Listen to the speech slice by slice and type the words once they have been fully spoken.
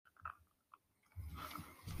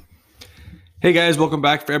Hey guys, welcome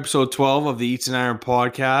back for episode 12 of the Eats and Iron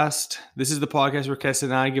podcast. This is the podcast where Kessa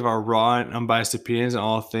and I give our raw and unbiased opinions on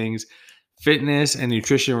all things fitness and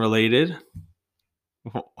nutrition related.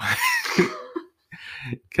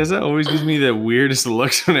 Kessa always gives me the weirdest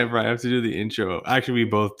looks whenever I have to do the intro. Actually, we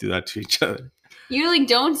both do that to each other. You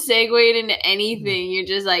don't segue it into anything. You're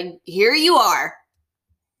just like, here you are.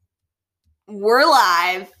 We're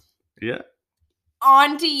live. Yeah.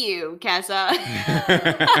 On to you,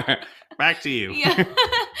 Kessa. Back to you. Yeah.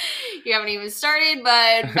 You haven't even started,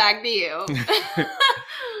 but back to you.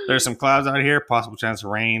 There's some clouds out here, possible chance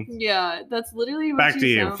of rain. Yeah, that's literally what back to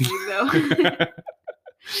you. Sound like, though.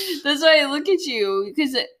 That's why I look at you,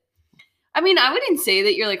 because I wouldn't say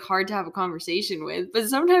that you're like hard to have a conversation with, but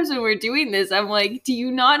sometimes when we're doing this, I'm like, do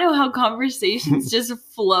you not know how conversations just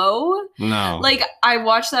flow? No. Like, I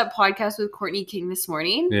watched that podcast with Courtney King this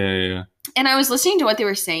morning. Yeah. And I was listening to what they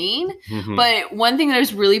were saying, but one thing that I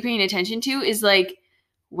was really paying attention to is like,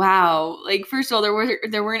 wow, like first of all, there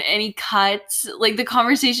weren't any cuts. Like the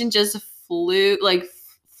conversation just flowed.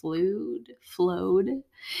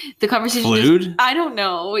 The conversation just, I don't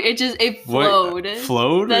know. It flowed. What?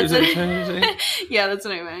 Flowed? That's is that what you're saying? Yeah, that's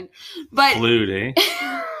what I meant. But flewed, eh?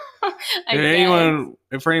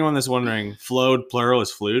 For anyone that's wondering, flowed plural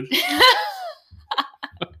is flued.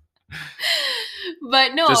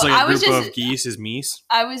 But no, just like a group of geese is meese.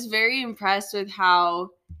 I was very impressed with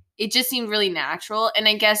how it just seemed really natural. And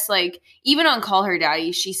I guess like even on Call Her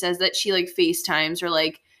Daddy, she says that she like FaceTimes or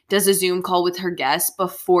like does a Zoom call with her guests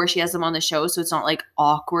before she has them on the show. So it's not like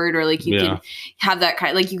awkward or like you can have that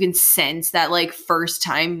kind of, like you can sense that like first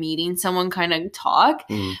time meeting someone kind of talk.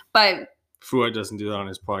 But Fouad doesn't do that on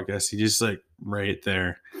his podcast. He just like right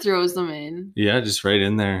there throws them in. Yeah, just right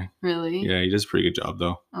in there. Really? Yeah, he does a pretty good job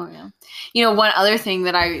though. Oh yeah. You know, one other thing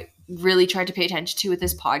that I really tried to pay attention to with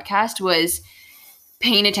this podcast was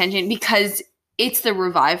paying attention because it's the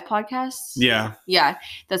Revive podcast. Yeah. Yeah,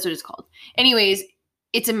 that's what it's called. Anyways,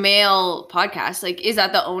 it's a male podcast. Like, is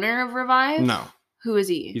that the owner of Revive? No. Who is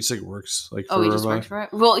he? He just like works like for he Revive. Just works for it?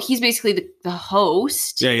 Well, he's basically the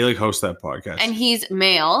host. Yeah, he like hosts that podcast. And he's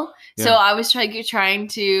male. Yeah. So I was trying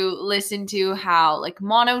to listen to how like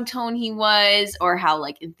monotone he was or how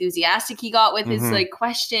like enthusiastic he got with his like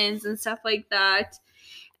questions and stuff like that.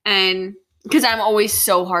 And because I'm always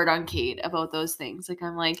so hard on Kate about those things. Like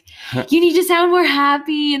I'm like, you need to sound more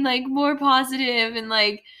happy and like more positive and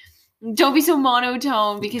like don't be so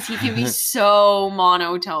monotone because he can be so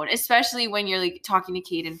monotone, especially when you're like talking to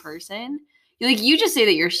Kate in person. You just say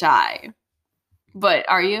that you're shy, but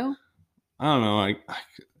are you? I don't know. I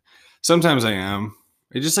sometimes I am.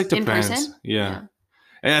 It just like depends. In person? Yeah.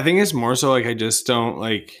 And I think it's more so like I just don't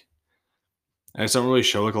really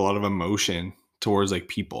show like a lot of emotion towards like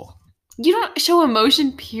people. You don't show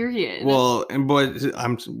emotion, period. Well, but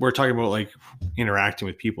we're talking about like interacting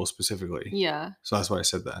with people specifically. Yeah. So that's why I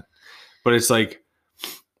said that. But it's like,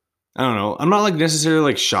 I don't know. I'm not like necessarily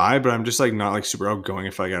like shy, but I'm just like not like super outgoing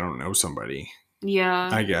if like I don't know somebody. Yeah.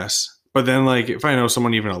 I guess. But then like if I know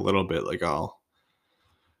someone even a little bit, like I'll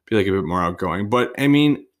be like a bit more outgoing. But I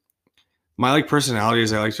mean, my like personality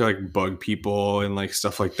is I like to like bug people and like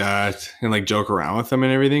stuff like that and like joke around with them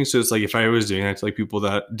and everything. So it's like if I was doing that to like people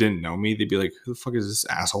that didn't know me, they'd be like, who the fuck is this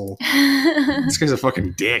asshole? This guy's a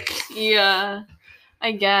fucking dick. Yeah,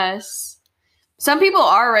 I guess. Some people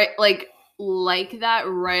are like that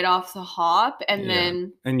right off the hop and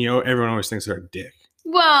then... And everyone always thinks they're a dick.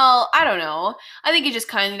 Well, I don't know. I think it just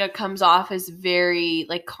kind of comes off as very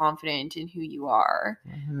like confident in who you are.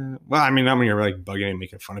 Well, I mean, not when you're like bugging and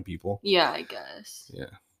making fun of people. Yeah, I guess. Yeah.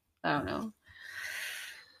 I don't know.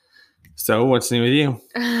 So, what's new with you?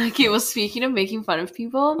 Okay, well, speaking of making fun of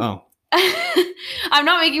people. Oh. I'm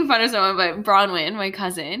not making fun of someone, but Bronwyn, my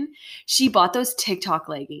cousin, she bought those TikTok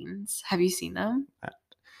leggings. Have you seen them?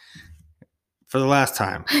 For the last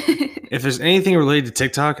time. If there's anything related to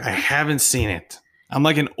TikTok, I haven't seen it. I'm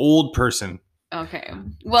like an old person. Okay.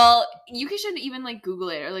 Well, you should even like Google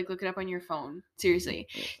it or like look it up on your phone. Seriously.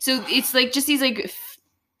 So it's like just these like,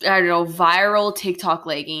 I don't know, viral TikTok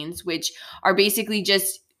leggings, which are basically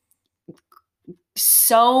just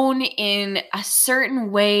sewn in a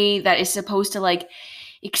certain way that is supposed to like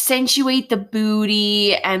accentuate the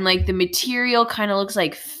booty and like the material kind of looks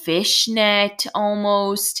like fishnet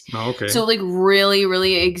almost. Oh, okay. So like really,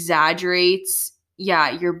 really exaggerates,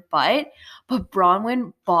 your butt. But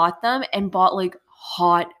Bronwyn bought them and bought like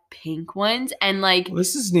hot pink ones and like... Well,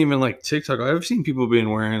 this isn't even like TikTok. I've seen people being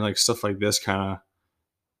wearing like stuff like this kind of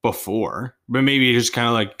before, but maybe just kind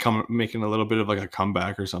of like making a little bit of like a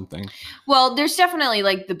comeback or something. Well, there's definitely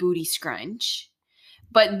like the booty scrunch,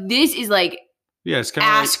 but this is like Yeah, it's kind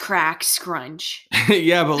of ass crack scrunch.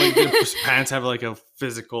 yeah, but like the pants have like a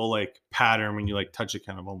physical like pattern when you like touch it,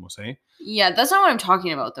 kind of almost, eh? Yeah, that's not what I'm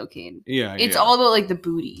talking about though, Kane. Yeah, It's yeah. all about like the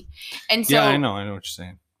booty. And so Yeah, I know what you're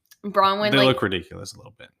saying. Bronwyn, They like, look ridiculous a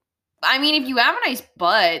little bit. I mean, if you have a nice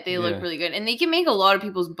butt, they Yeah. look really good. And they can make a lot of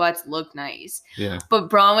people's butts look nice. Yeah. But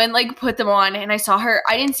Bronwyn, like, put them on, and I saw her.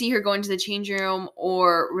 I didn't see her go into the change room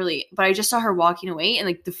but I just saw her walking away, and,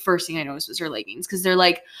 like, the first thing I noticed was her leggings, because they're,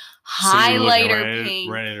 like, So you're looking highlighter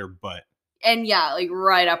pink. right at her butt. And, yeah, like,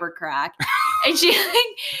 right up her crack. And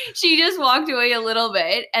she just walked away a little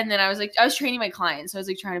bit, and then I was training my client, so I was,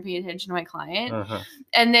 like, trying to pay attention to my client. Uh-huh.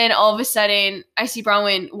 And then all of a sudden, I see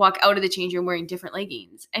Bronwyn walk out of the change room wearing different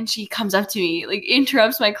leggings. And she comes up to me, like,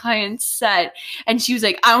 interrupts my client's set. And she was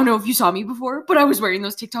like, I don't know if you saw me before, but I was wearing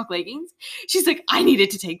those TikTok leggings. She's like, I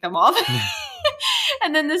needed to take them off.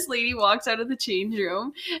 And then this lady walks out of the change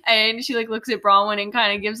room, and she, like, looks at Bronwyn and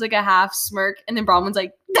kind of gives, like, a half smirk. And then Bronwyn's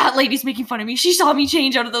like, that lady's making fun of me. She saw me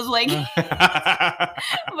change out of those leggings.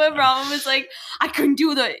 But Bronwyn was like, I couldn't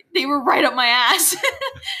do that. They were right up my ass.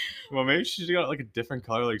 Well, maybe she's got like a different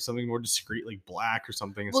color, like something more discreet, like black or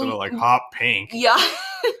something, instead Well, of like hot pink. Yeah.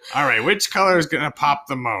 All right, which color is gonna pop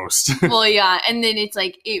the most? Well, yeah, and then it's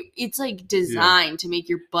like it's like designed to make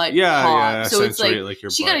your butt yeah, pop. yeah. So it's like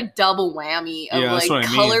your she butt. got a double whammy of Yeah, that's like what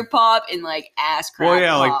I color mean. pop and like ass crack. Well,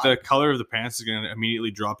 yeah, pop. like the color of the pants is gonna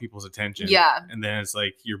immediately draw people's attention. Yeah. And then it's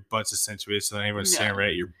like your butt's accentuated, so then everyone's Yeah. staring right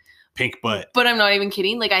at your pink butt. But I'm not even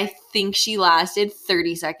kidding. Like, I think she lasted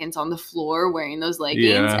 30 seconds on the floor wearing those leggings.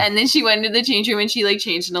 Yeah. And then she went into the change room and she, like,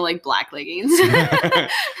 changed into, like, black leggings. She's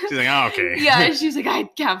like, oh, okay. Yeah, she was like, I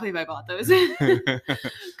can't believe I bought those.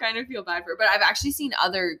 Kind of feel bad for her. But I've actually seen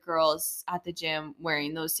other girls at the gym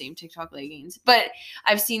wearing those same TikTok leggings. But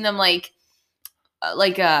I've seen them, it's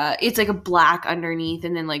like a black underneath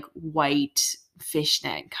and then, like, white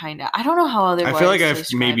fishnet kind of. I don't know how otherwise I feel like to I've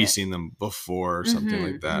describe maybe it. seen them before or something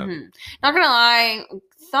like that. Not gonna lie,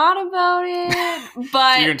 thought about it,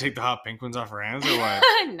 but You're gonna take the hot pink ones off her hands or what?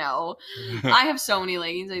 no. I have so many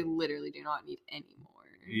leggings, I literally do not need any more.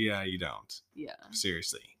 Yeah, you don't. Yeah.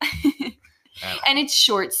 Seriously. And it's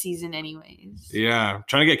short season anyways. Yeah, I'm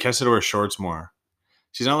trying to get Kessa to wear shorts more.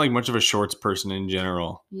 She's not like much of a shorts person in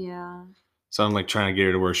general. Yeah. So I'm like trying to get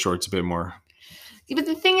her to wear shorts a bit more. Yeah, but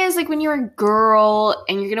the thing is, like, when you're a girl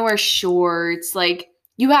and you're gonna wear shorts, like,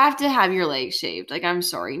 you have to have your legs shaved. Like, I'm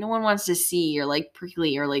sorry, no one wants to see your like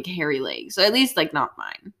prickly or like hairy legs. So at least like not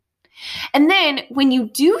mine. And then when you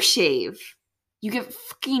do shave, you get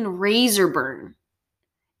fucking razor burn,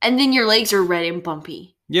 and then your legs are red and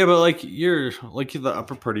bumpy. Yeah, but like the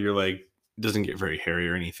upper part of your leg doesn't get very hairy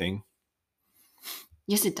or anything.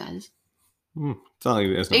 Yes, it does. It's not like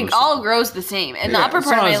it's It all grows the same, and the Yeah, upper it's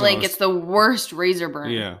part of not my as leg notice- gets the worst razor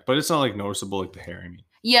burn. Yeah, but it's not like noticeable like the hair. I mean,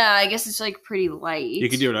 Yeah, I guess it's like pretty light. you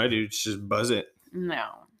can do what I do, just buzz it. No,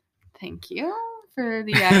 thank you for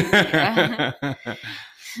the idea.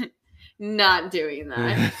 Not doing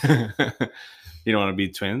that. You don't want to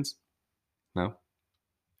be twins? No?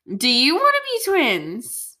 Do you want to be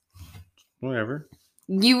twins? Whatever.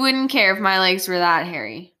 You wouldn't care if my legs were that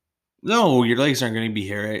hairy. No, your legs aren't going to be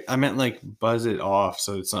hairy. I meant like buzz it off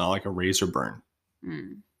so it's not like a razor burn.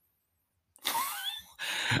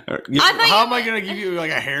 How am I going to give you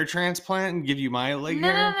like a hair transplant and give you my leg No.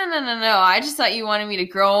 hair? I just thought you wanted me to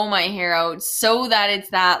grow my hair out so that it's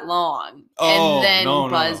that long and then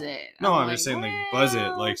buzz it. No, I'm just saying like buzz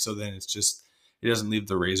it like so then it's just it doesn't leave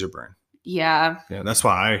the razor burn. Yeah. Yeah, that's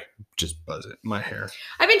why I just buzz it. My hair.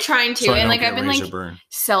 I've been trying to, So I and don't like get I've been razor like burn.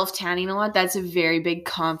 self-tanning a lot. That's a very big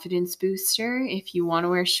confidence booster. If you want to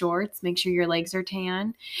wear shorts, make sure your legs are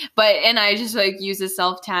tan. And I just like use a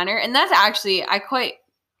self-tanner, and that's actually I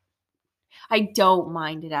don't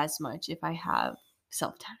mind it as much if I have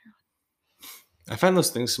self-tanner. I find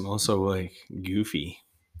those things smell so like goofy.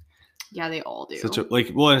 Yeah, they all do.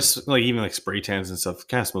 It's like even like spray tans and stuff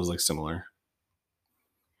kind of smells like similar.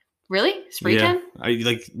 Really? Spray tan? I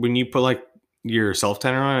like when you put like your self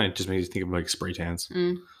tanner on, it just makes you think of like spray tans.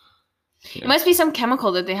 Yeah. Yeah. It must be some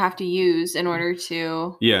chemical that they have to use in order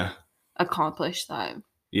to accomplish that.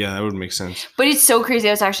 Yeah, that would make sense. But it's so crazy.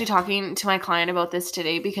 I was actually talking to my client about this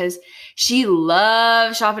today because she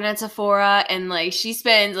loves shopping at Sephora, and like she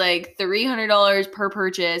spends like $300 per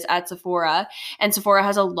purchase at Sephora, and Sephora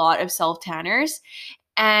has a lot of self tanners,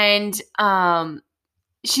 and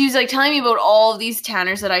she was like telling me about all of these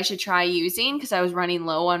tanners that I should try using because I was running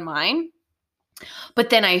low on mine.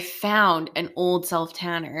 But then I found an old self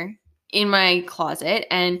tanner in my closet,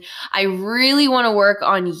 and I really want to work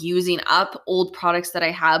on using up old products that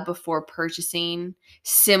I have before purchasing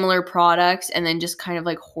similar products, and then just kind of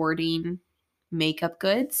like hoarding makeup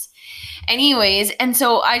goods. Anyways, and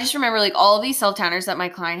so I just remember like all of these self tanners that my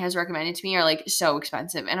client has recommended to me are like so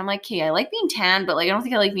expensive. And I'm like, okay, I like being tan, but like I don't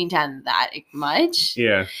think I like being tan that much.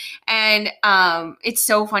 Yeah. And it's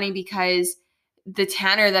so funny because the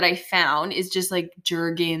tanner that I found is just like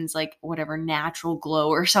Jergens, like whatever, Natural Glow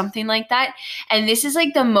or something like that. And this is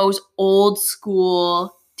like the most old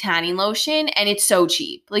school tanning lotion, and it's so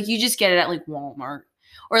cheap. Like you just get it at like Walmart,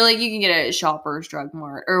 or like you can get it at Shoppers Drug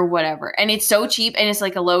Mart or whatever. And it's so cheap, and it's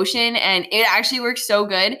like a lotion, and it actually works so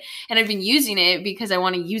good. And I've been using it because I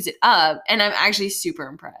want to use it up, and I'm actually super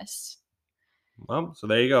impressed. Well, so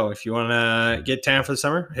there you go. If you want to get tan for the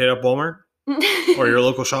summer, hit up Walmart or your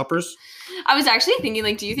local Shoppers. I was actually thinking,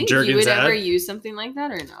 like, do you think Jergens you would ad? ever use something like that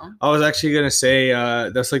or no? I was actually going to say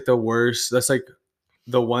that's like the worst. That's like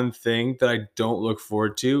the one thing that I don't look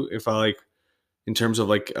forward to if I like, in terms of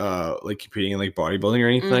like competing in like bodybuilding or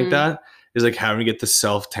anything like that, is like having to get the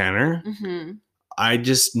self tanner. Mm-hmm. I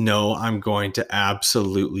just know I'm going to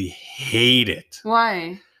absolutely hate it.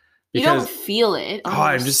 Why? You don't feel it.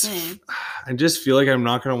 I just feel like I'm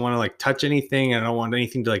not going to want to like touch anything. I don't want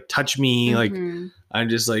anything to like touch me. Mm-hmm. Like I'm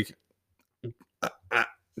just like, I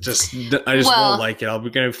just won't like it. I'm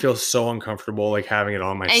going to feel so uncomfortable like having it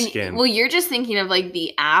on my skin. Well, you're just thinking of like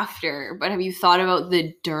the after, but have you thought about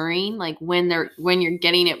the during, like when you're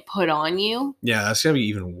getting it put on you? Yeah, that's going to be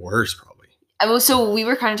even worse probably. So we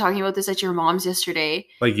were kind of talking about this at your mom's yesterday.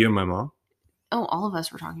 Like you and my mom? Oh, all of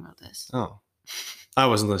us were talking about this. Oh, I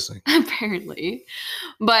wasn't listening. Apparently.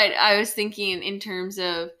 But I was thinking in terms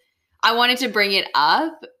of, I wanted to bring it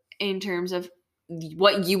up in terms of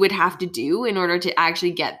what you would have to do in order to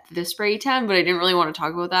actually get the spray tan, but I didn't really want to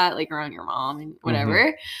talk about that like around your mom and whatever.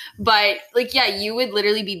 Mm-hmm. But like, yeah, you would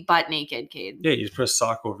literally be butt naked, Cade. Yeah, you just put a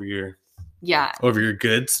sock over your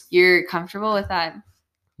goods. You're comfortable with that?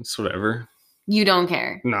 It's whatever. You don't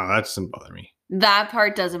care? No, that doesn't bother me. That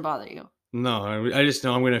part doesn't bother you? No, I just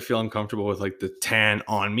know I'm going to feel uncomfortable with like the tan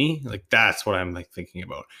on me. Like that's what I'm like thinking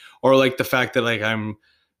about. Or like the fact that like I'm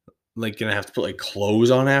like gonna have to put like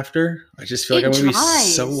clothes on after. I just feel like I'm gonna be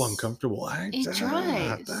so uncomfortable. It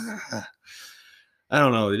dries. I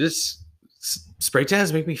don't know. It just spray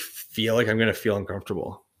tans make me feel like I'm gonna feel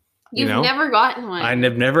uncomfortable. You've never gotten one.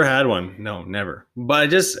 I've never had one. No, never. But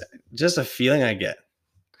just a feeling I get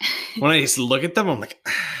when I just look at them. I'm like,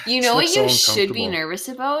 you know what you should be nervous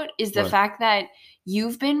about is the fact that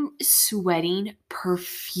you've been sweating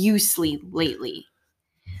profusely lately.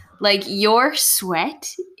 Like your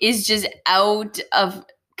sweat is just out of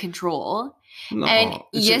control. No, and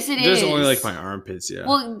yes, it is. Just only like my armpits, yeah.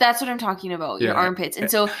 Well, that's what I'm talking about, your armpits.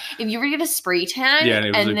 And so if you were to get a spray tan, and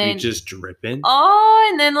it was like then just dripping. Oh,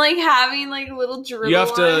 and then like having like little dribble.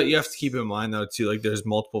 You have to keep in mind though too, like there's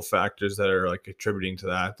multiple factors that are like attributing to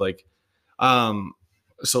that. Like,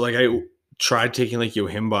 so like I tried taking like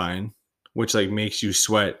yohimbine, which like makes you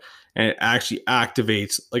sweat. And it actually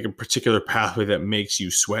activates like a particular pathway that makes you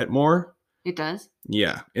sweat more. It does?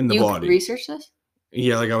 Yeah, in the body. You researched this?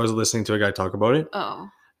 Yeah, like I was listening to a guy talk about it. Oh.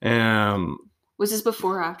 Was this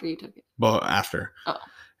before or after you took it? Well, after. Oh.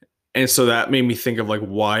 And so that made me think of like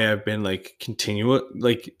why I've been like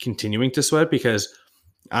continuing to sweat, because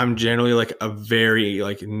I'm generally like a very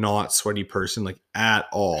like not sweaty person like at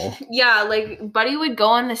all. Yeah, like Buddy would go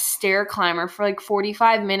on the stair climber for like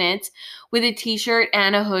 45 minutes with a t-shirt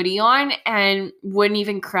and a hoodie on and wouldn't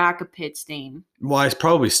even crack a pit stain. Well, I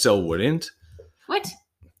probably still wouldn't. What?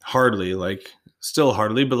 Hardly,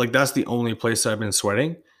 but like that's the only place I've been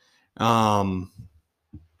sweating. And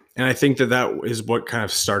I think that is what kind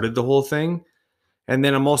of started the whole thing. And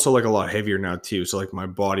then I'm also like a lot heavier now too. So like my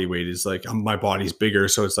body weight is like, my body's bigger.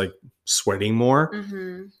 So it's like sweating more.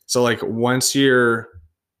 Mm-hmm. So like once you're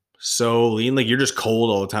so lean, like you're just cold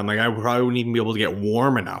all the time. Like I probably wouldn't even be able to get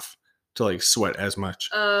warm enough to like sweat as much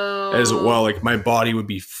as well. Like my body would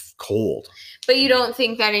be cold. But you don't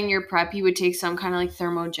think that in your prep you would take some kind of like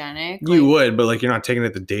thermogenic? You would, but like you're not taking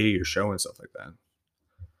it the day of your show and stuff like that.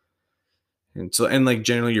 And so, and like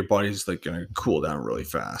generally your body's like going to cool down really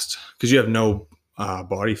fast because you have no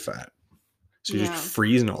body fat. So you're just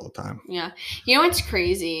freezing all the time. Yeah. You know what's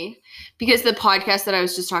crazy? Because the podcast that I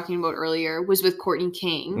was just talking about earlier was with Courtney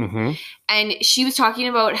King. Mm-hmm. And she was talking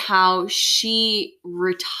about how she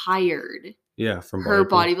retired from her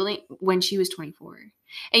bodybuilding when she was 24.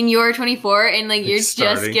 And you're 24 and like you're just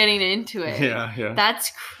getting into it. Yeah.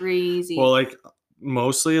 That's crazy. Well, like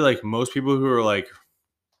mostly like most people who are like,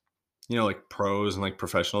 you know, like pros and like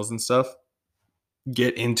professionals and stuff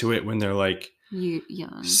get into it when they're like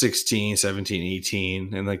young. 16, 17,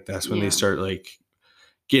 18. And like that's when they start like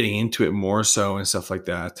getting into it more so and stuff like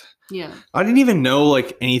that. Yeah. I didn't even know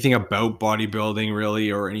like anything about bodybuilding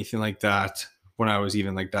really or anything like that when I was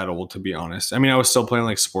even like that old, to be honest. I mean, I was still playing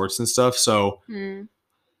like sports and stuff, so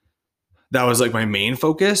that was like my main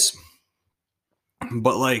focus.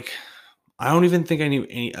 But like, I don't even think I knew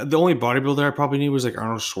any. The only bodybuilder I probably knew was like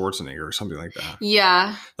Arnold Schwarzenegger or something like that.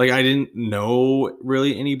 Yeah. Like, I didn't know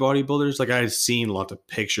really any bodybuilders. Like, I had seen lots of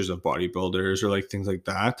pictures of bodybuilders or like things like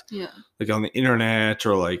that. Yeah. Like on the internet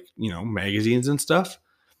or like, you know, magazines and stuff.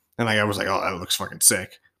 And like, I was like, oh, that looks fucking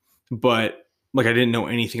sick. But like, I didn't know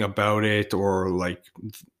anything about it or like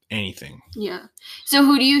anything. Yeah. So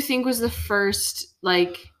who do you think was the first,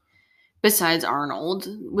 like, besides Arnold,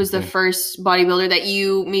 was the first bodybuilder that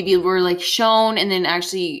you maybe were like shown and then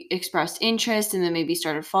actually expressed interest and then maybe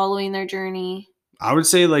started following their journey? I would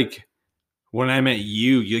say like when I met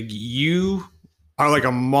you are like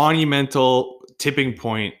a monumental tipping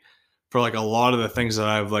point for like a lot of the things that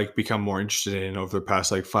I've like become more interested in over the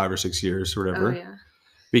past like 5 or 6 years or whatever. Oh, yeah.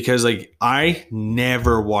 Because like I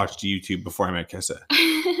never watched YouTube before I met Kessa.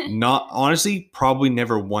 Not honestly, probably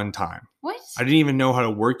never one time. What? I didn't even know how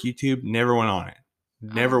to work YouTube. Never went on it.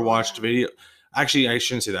 Never watched video. Actually, I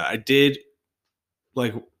shouldn't say that. I did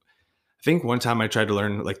like, I think one time I tried to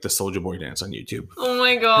learn like the Soulja Boy dance on YouTube. Oh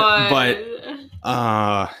my god.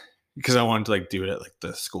 But because I wanted to like do it at like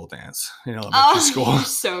the school dance in elementary school. You're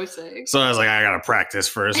so sick. So I was like, I gotta practice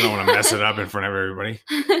first. I don't want to mess it up in front of everybody.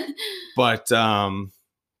 But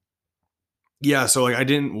yeah, so like I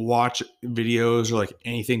didn't watch videos or like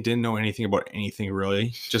anything, didn't know anything about anything really.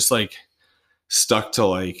 Just like stuck to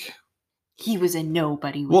like, he was a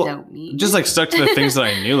nobody without me. Just like stuck to the things that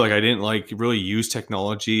I knew. Like I didn't like really use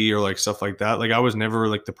technology or like stuff like that. Like I was never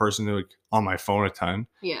like the person who like on my phone a ton.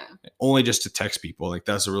 Yeah. Only just to text people. Like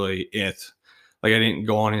that's really it. Like I didn't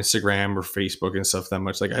go on Instagram or Facebook and stuff that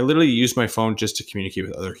much. Like I literally used my phone just to communicate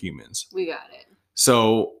with other humans. We got it.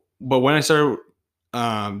 So, but when I started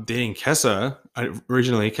dating Kessa,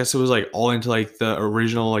 originally Kessa was like all into like the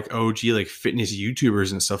original like OG like fitness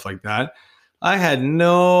YouTubers and stuff like that. I had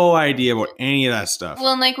no idea about any of that stuff.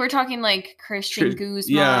 Well, and like we're talking like Christian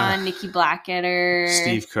Guzman, Nikki Blackketter,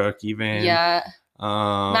 Steve Cook, even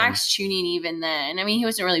Max Tuning. Even then, I mean, he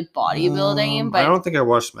wasn't really bodybuilding, but I don't think I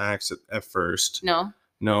watched Max at first.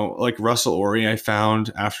 No, like Russell Ori, I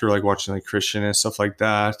found after like watching like Christian and stuff like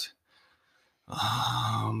that.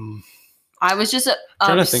 I was just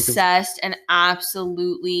obsessed and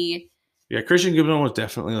absolutely. Yeah, Christian Guzman was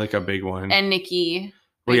definitely like a big one, and Nikki.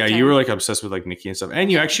 Well, yeah, you were like obsessed with like Nikki and stuff,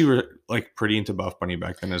 and you actually were like pretty into Buff Bunny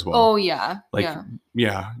back then as well. Oh yeah, like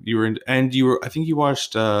yeah, you were, and you were. I think you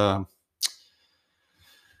watched.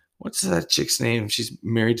 What's that chick's name? She's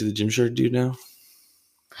married to the Gymshark dude now.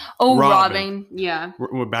 Oh, Robin. Yeah.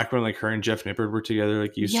 Back when like her and Jeff Nippard were together,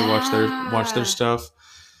 like you used to watch their stuff.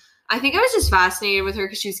 I think I was just fascinated with her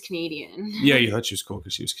because she was Canadian. Yeah, you thought she was cool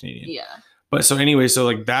because she was Canadian. Yeah. But so anyway, so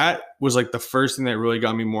like that was like the first thing that really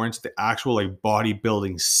got me more into the actual like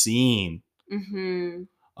bodybuilding scene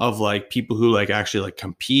of like people who like actually like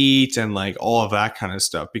compete and like all of that kind of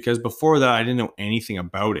stuff. Because before that, I didn't know anything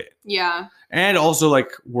about it. Yeah. And also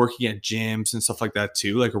like working at gyms and stuff like that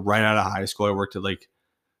too. Like right out of high school, I worked at like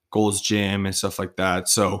Gold's Gym and stuff like that.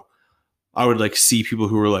 So I would like see people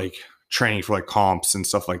who were like training for like comps and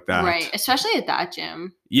stuff like that. Right. Especially at that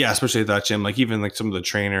gym. Yeah, especially at that gym. Like even like some of the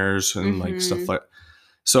trainers and like stuff like.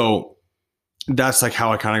 So that's like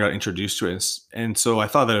how I kind of got introduced to it. And so I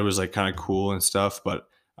thought that it was like kind of cool and stuff. But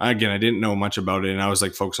again, I didn't know much about it. And I was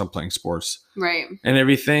like focused on playing sports. Right. And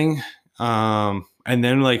everything. And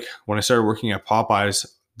then like when I started working at Popeyes,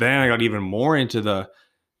 then I got even more into the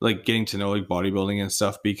like getting to know like bodybuilding and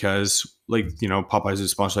stuff because like, you know, Popeyes is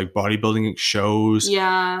sponsored like bodybuilding shows.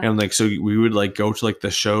 Yeah. And like, so we would like go to like the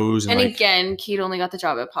shows. And like, again, Kate only got the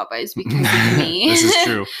job at Popeyes because of me. This is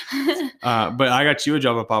true. But I got you a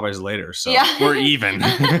job at Popeyes later. So we're even.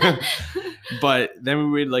 But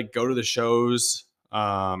then we would like go to the shows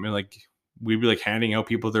and like we'd be like handing out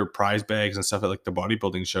people their prize bags and stuff at like the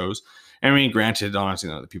bodybuilding shows. I mean, granted, honestly,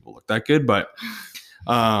 none of the people look that good, but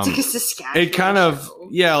it kind of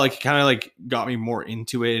like got me more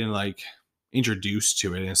into it and like introduced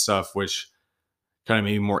to it and stuff, which kind of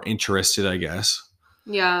made me more interested, I guess.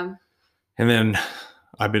 Yeah. And then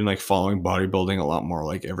I've been like following bodybuilding a lot more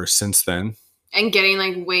like ever since then. And getting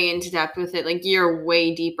like way into depth with it. Like you're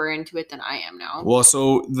way deeper into it than I am now. Well,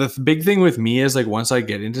 so the big thing with me is like once I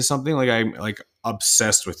get into something, like I'm like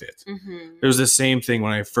obsessed with it. It was the same thing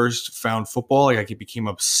when I first found football. Like I became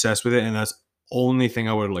obsessed with it, and that's only thing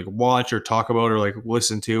I would like watch or talk about or like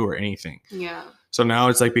listen to or anything. Yeah. So now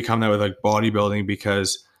it's like become that with like bodybuilding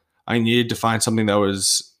because I needed to find something that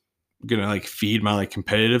was gonna like feed my like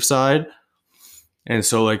competitive side. And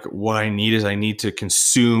so like what I need is I need to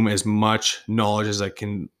consume as much knowledge as I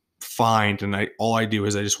can defined, and all I do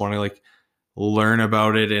is I just want to like learn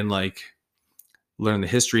about it and like learn the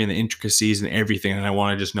history and the intricacies and everything, and I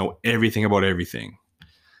want to just know everything about everything.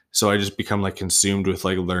 So I just become like consumed with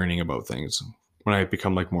like learning about things when I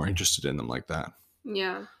become like more interested in them like that.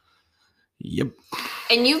 Yeah. Yep.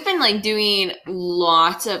 And you've been like doing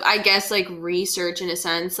lots of, I guess, like research in a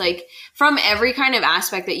sense, like from every kind of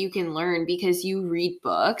aspect that you can learn, because you read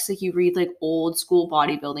books, like you read like old school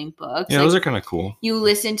bodybuilding books. Yeah, like, those are kind of cool. You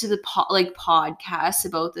listen to the podcasts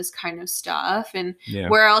about this kind of stuff. And Yeah.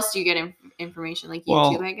 where else do you get information? Like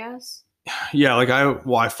YouTube, I guess? Yeah, like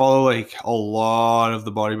I follow like a lot of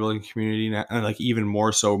the bodybuilding community now, and like even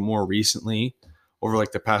more so more recently over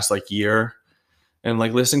like the past like year. And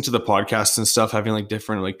like listening to the podcasts and stuff, having like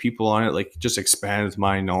different like people on it, like just expands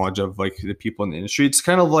my knowledge of like the people in the industry. It's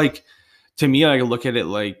kind of like, to me, I look at it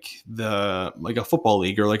like a football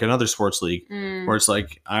league or like another sports league, where it's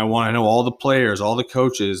like I want to know all the players, all the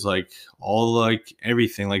coaches, like all like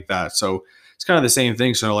everything like that. So it's kind of the same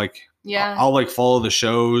thing. So like, yeah, I'll like follow the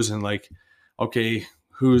shows and like, okay,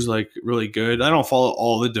 who's like really good. I don't follow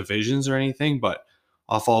all the divisions or anything, but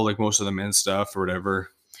I'll follow like most of the men's stuff or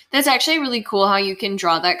whatever. That's actually really cool how you can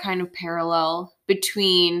draw that kind of parallel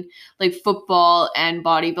between like football and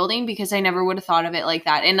bodybuilding, because I never would have thought of it like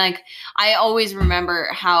that. And like, I always remember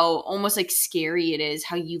how almost like scary it is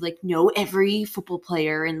how you like know every football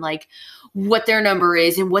player and like what their number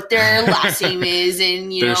is and what their last name is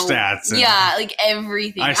and you their know stats. Yeah, like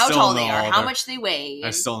everything. How tall they are, how much they weigh. I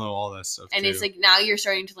still know all that stuff. And too. It's like now you're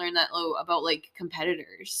starting to learn that about like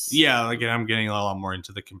competitors. Yeah, like I'm getting a lot more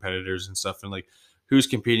into the competitors and stuff, and like who's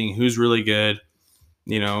competing, who's really good,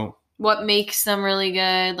 you know. What makes them really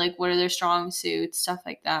good, like what are their strong suits, stuff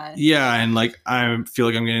like that. Yeah, and like I feel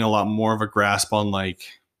like I'm getting a lot more of a grasp on like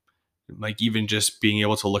even just being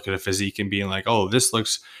able to look at a physique and being like, oh, this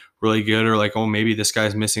looks really good, or like, oh, maybe this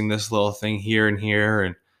guy's missing this little thing here and here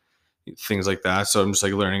and things like that. So I'm just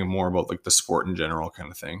like learning more about like the sport in general kind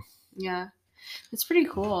of thing. Yeah, it's pretty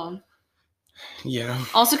cool. Yeah.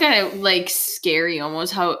 Also kind of like scary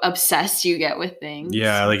almost how obsessed you get with things.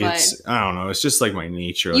 Yeah, like it's, I don't know, it's just like my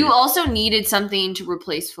nature. You like, also needed something to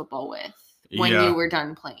replace football with when you were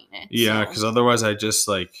done playing it. Yeah, because otherwise I just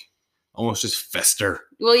like almost just fester.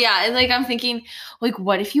 Well, yeah, and like I'm thinking, like,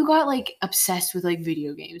 what if you got like obsessed with like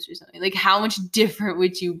video games or something? Like, how much different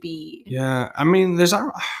would you be? Yeah, I mean,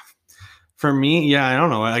 for me, yeah, I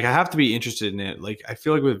don't know. Like, I have to be interested in it. Like, I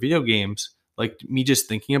feel like with video games, like me just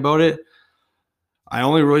thinking about it, I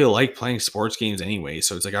only really like playing sports games anyway.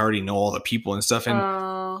 So it's like I already know all the people and stuff.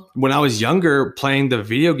 And when I was younger, playing the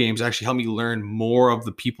video games actually helped me learn more of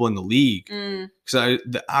the people in the league. Because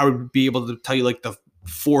I would be able to tell you like the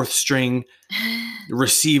fourth string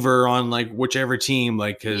receiver on like whichever team.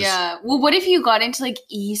 Like, cause yeah. Well, what if you got into like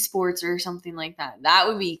esports or something like that? That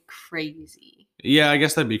would be crazy. Yeah, I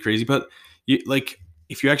guess that'd be crazy. But you like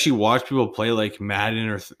if you actually watch people play like Madden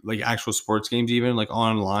or like actual sports games, even like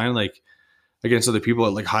online, like against other people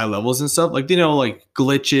at like high levels and stuff, like, you know, like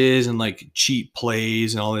glitches and like cheat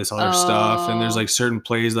plays and all this other stuff. And there's like certain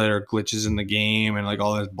plays that are glitches in the game and like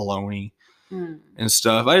all this baloney and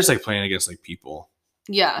stuff. I just like playing against like people.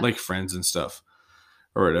 Yeah. Like friends and stuff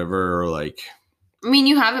or whatever. Or like, I mean,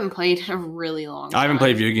 you haven't played in a really long time. I haven't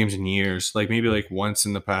played video games in years. Like maybe like once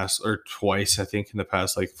in the past or twice, I think in the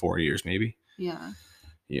past like 4 years, maybe. Yeah.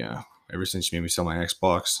 Yeah. Ever since you made me sell my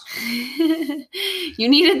Xbox. You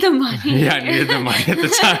needed the money. Yeah, I needed the money at the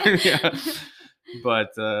time. Yeah. But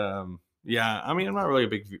yeah, I mean, I'm not really a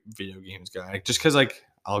big video games guy. Just because like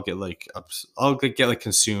I'll get like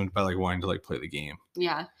consumed by like wanting to like play the game.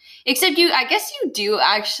 Yeah. Except I guess you do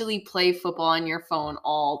actually play football on your phone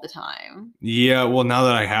all the time. Yeah, well now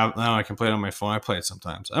I can play it on my phone. I play it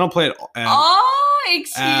sometimes. I don't play it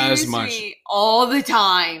excuse me. All the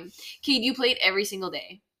time. Okay, do you play it every single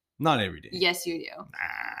day? Not every day. Yes, you do.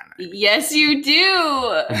 Nah. Yes, you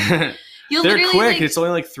do. They're quick. Like, it's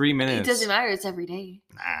only like 3 minutes. It doesn't matter. It's every day.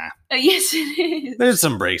 Nah. Yes, it is. There's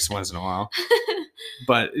some breaks once in a while.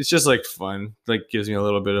 But it's just like fun. Like gives me a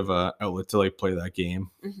little bit of a outlet to like play that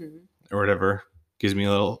game or whatever. Gives me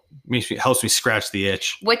helps me scratch the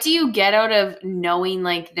itch. What do you get out of knowing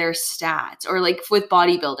like their stats or like with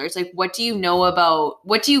bodybuilders? Like what do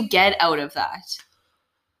you get out of that?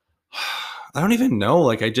 I don't even know.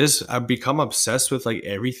 Like I've become obsessed with like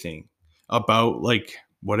everything about like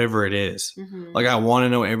whatever it is. Like I want to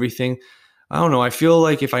know everything. I don't know. I feel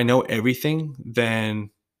like if I know everything, then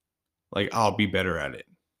like I'll be better at it.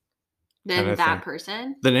 Than that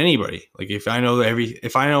person? Than anybody. Like if I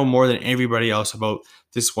know more than everybody else about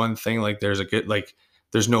this one thing, like there's a good, like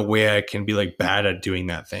there's no way I can be like bad at doing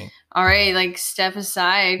that thing. All right, like step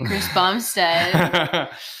aside, Chris Bumstead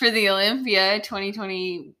for the Olympia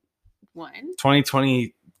 2021.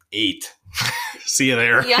 2028. See you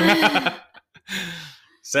there. Yeah.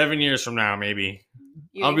 7 years from now, maybe.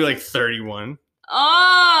 I'll be like 31.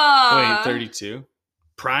 Oh. Wait, 32.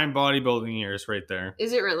 Prime bodybuilding years right there.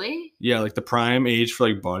 Is it really? Yeah, like the prime age for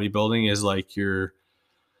like bodybuilding is like your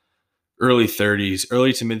early 30s.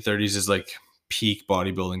 Early to mid 30s is like peak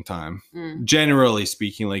bodybuilding time. Generally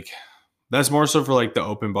speaking, like that's more so for like the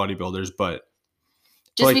open bodybuilders, but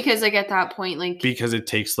just like, because like at that point, like because it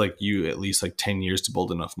takes like you at least like 10 years to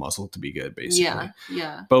build enough muscle to be good, basically.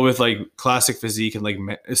 Yeah. But with like classic physique and like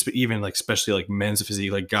even like especially like men's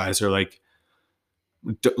physique, like guys are like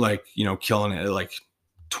you know, killing it at like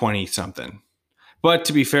 20 something. But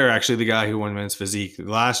to be fair, actually the guy who won men's physique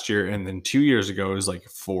last year and then 2 years ago is like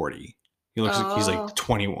 40. He looks like he's like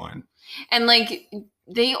 21. And like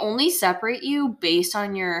they only separate you based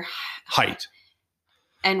on your height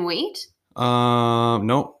and weight?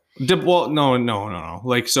 No. Well, no.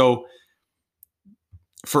 Like, so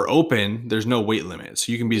for open, there's no weight limit.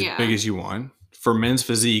 So you can be as big as you want. For men's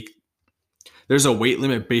physique, there's a weight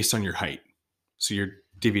limit based on your height. So you're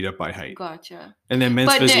divvied up by height. Gotcha. And then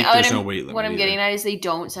men's physique, there's no weight limit. What I'm getting at is they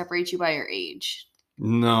don't separate you by your age.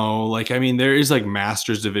 No, like, I mean, there is like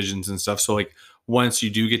masters divisions and stuff. So like once you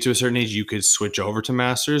do get to a certain age, you could switch over to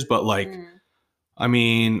masters. But like, I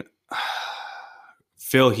mean,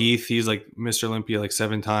 Phil Heath, he's like Mr. Olympia like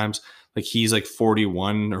 7 times. Like he's like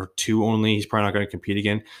 41 or 2 only. He's probably not going to compete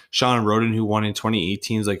again. Sean Roden, who won in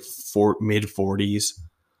 2018, is like mid 40s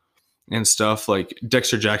and stuff. Like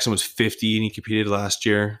Dexter Jackson was 50 and he competed last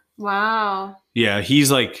year. Wow. Yeah,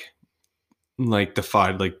 he's like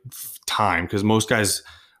defied like time because most guys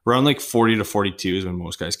around like 40 to 42 is when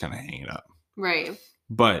most guys kind of hang it up. Right.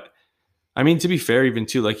 But I mean, to be fair, even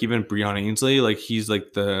too, like even Breon Ainsley, like he's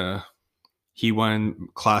like he won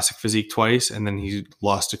classic physique twice and then he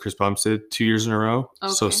lost to Chris Bumstead 2 years in a row.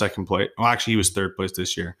 Okay. So second place. Well, actually he was 3rd place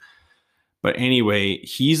this year. But anyway,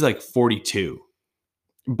 he's like 42.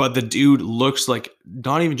 But the dude looks like,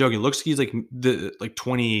 not even joking, looks like he's like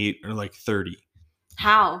 28 or like 30.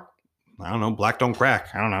 How? I don't know. Black don't crack.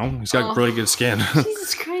 I don't know. He's got really good skin.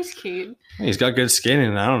 Jesus Christ, Kate. He's got good skin,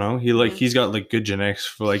 and I don't know. He's got like good genetics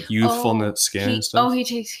for like youthfulness skin and stuff. He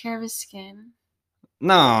takes care of his skin.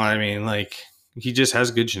 No, I mean like he just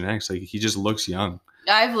has good genetics. Like he just looks young.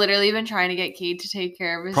 I've literally been trying to get Kate to take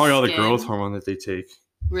care of his Probably all skin. the growth hormone that they take.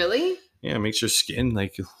 Really? Yeah, it makes your skin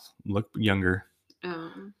like look younger.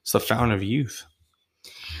 It's the fountain of youth.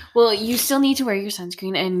 Well, you still need to wear your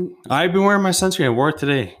sunscreen, and I've been wearing my sunscreen. I wore it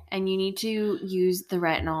today. And you need to use the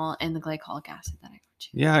retinol and the glycolic acid that I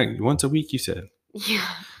got you. Yeah, once a week, you said. Yeah.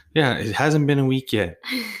 Yeah, it hasn't been a week yet.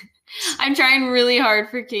 I'm trying really hard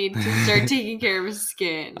for Cade to start taking care of his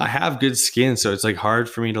skin. I have good skin, so it's like hard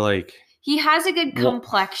for me to like. He has a good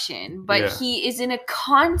complexion, but he is in a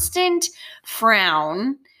constant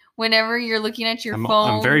frown whenever you're looking at your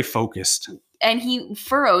phone. I'm very focused. And he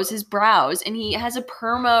furrows his brows and he has a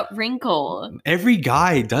perma wrinkle. Every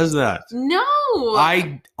guy does that. No.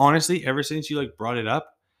 I honestly, ever since you like brought it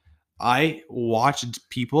up, I watched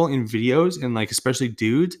people in videos and like especially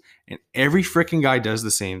dudes, and every freaking guy does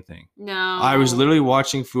the same thing. No. I was literally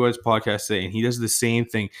watching Fuad's podcast today and he does the same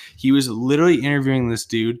thing. He was literally interviewing this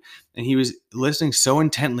dude and he was listening so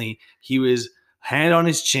intently. He was hand on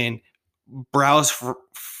his chin, brows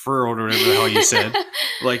furrowed or whatever the hell you said,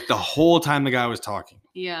 like the whole time the guy was talking.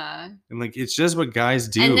 Yeah. And like it's just what guys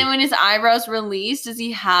do. And then when his eyebrows release, does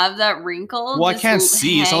he have that wrinkle? Well, I can't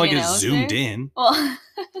see. It's not like it's zoomed in. Well,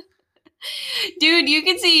 dude, you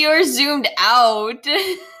can see yours zoomed out.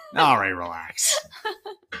 All right, relax.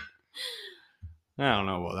 I don't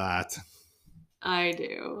know about that. I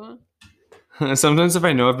do. Sometimes if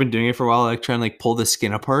I know I've been doing it for a while, I like try and like pull the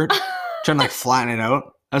skin apart, trying to like flatten it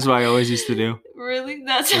out. That's what I always used to do. Really?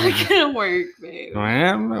 That's not gonna work, babe.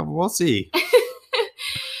 We'll see.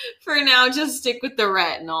 For now, just stick with the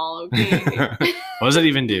retinol, okay? What does it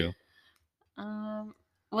even do? Well,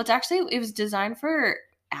 it was designed for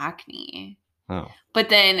acne. Oh. But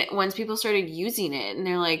then once people started using it, and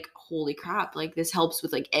they're like, "Holy crap! Like this helps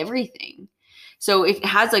with like everything." So it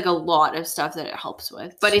has like a lot of stuff that it helps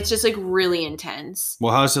with, but it's just like really intense.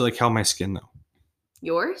 Well, how does it like help my skin though?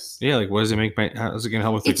 Yours? Yeah, like what does it make how's it gonna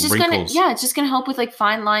help with like wrinkles? It's just gonna help with like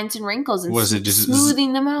fine lines and wrinkles and was it just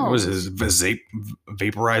smoothing them out. Was it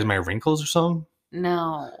vaporize my wrinkles or something?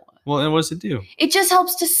 No. Well, then what does it do? It just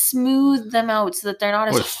helps to smooth them out so that they're not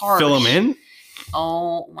as harsh. Fill them in?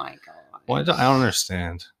 Oh my god. Well, I don't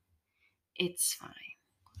understand. It's fine.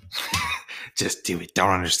 Just do it. Don't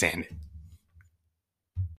understand it.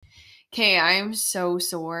 Okay, I'm so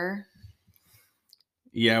sore.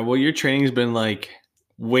 Yeah, well, your training's been like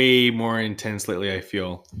way more intense lately, I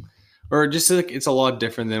feel. Or just like it's a lot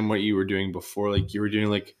different than what you were doing before. Like you were doing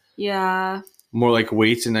like Yeah. more like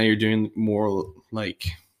weights, and now you're doing more like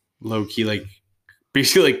low key, like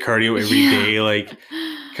basically like cardio every day, like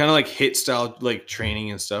kind of like hit style like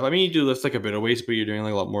training and stuff. I mean, you do lift like a bit of weights, but you're doing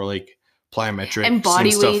like a lot more like plyometrics And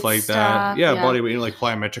body stuff weight like stuff. that. Yeah, body weight and like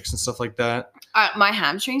plyometrics and stuff like that. My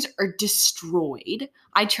hamstrings are destroyed.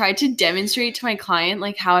 I tried to demonstrate to my client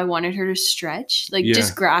like how I wanted her to stretch, like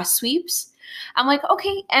just grass sweeps. I'm like,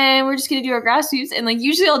 okay, and we're just gonna do our grass sweeps. And like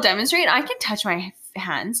usually I'll demonstrate. I can touch my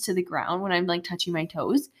hands to the ground when I'm like touching my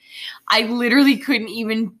toes. I literally couldn't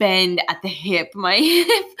even bend at the hip. My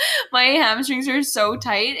hamstrings are so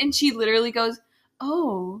tight. And she literally goes,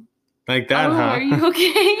 "Oh, like that, huh? Are you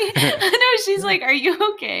okay?" No, she's like, "Are you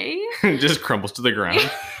okay?" Just crumbles to the ground.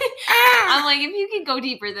 I'm like, if you can go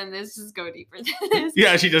deeper than this, just go deeper than this.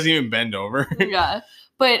 Yeah, she doesn't even bend over. Yeah.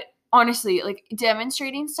 But honestly, like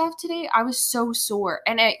demonstrating stuff today, I was so sore.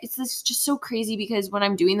 And it's just so crazy because when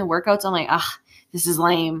I'm doing the workouts, I'm like, this is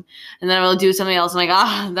lame. And then I'll do something else. I'm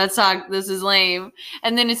like, that sucked. This is lame.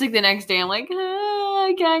 And then it's like the next day, I'm like,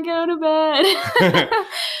 I can't get out of bed.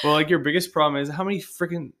 Well, like your biggest problem is how many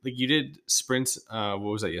freaking, like you did sprints, what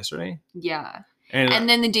was that, yesterday? Yeah. And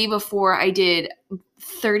then the day before I did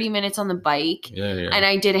 30 minutes on the bike. Yeah. And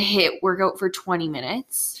I did a HIIT workout for 20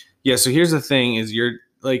 minutes. Yeah, so here's the thing is you're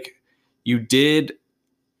like, you did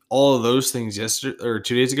all of those things yesterday or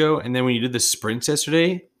 2 days ago. And then when you did the sprints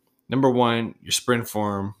yesterday, number one, your sprint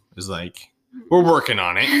form is like, we're working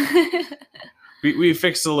on it. we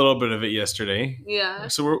fixed a little bit of it yesterday. Yeah.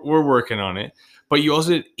 So we're working on it. But you also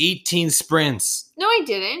did 18 sprints. No, I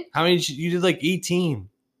didn't. How many? You did like 18.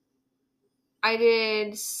 I did.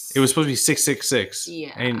 It was supposed to be 666.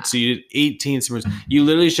 Yeah. And so you did 18 sprints. You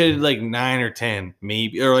literally should have did like 9 or 10,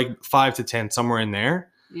 maybe, or like 5 to 10, somewhere in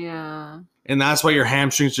there. Yeah. And that's why your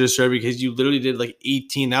hamstrings are destroyed, because you literally did like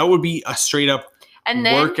 18. That would be a straight up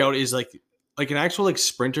workout. Is like an actual like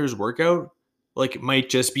sprinter's workout. Like it might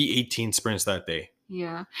just be 18 sprints that day.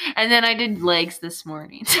 Yeah. And then I did legs this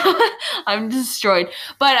morning. So I'm destroyed.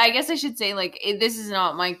 But I guess I should say, like, this is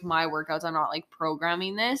not my workouts. I'm not, like,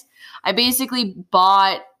 programming this. I basically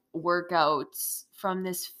bought workouts from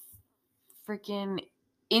this freaking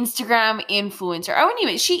Instagram influencer. I wouldn't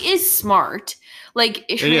even – she is smart. Like,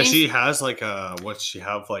 she has, like,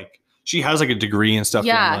 she has like a degree and stuff.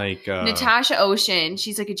 Yeah. In like Natasha Ocean.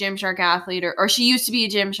 She's like a Gymshark athlete, or she used to be a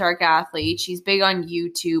Gymshark athlete. She's big on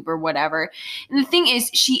YouTube or whatever. And the thing is,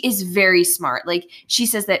 she is very smart. Like she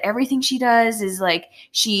says that everything she does is like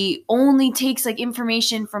she only takes like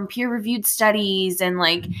information from peer-reviewed studies, and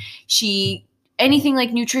like anything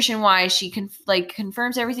like nutrition wise, she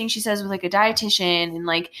confirms everything she says with like a dietitian, and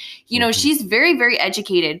like, you know, she's very, very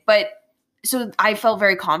educated. But so I felt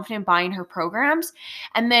very confident buying her programs.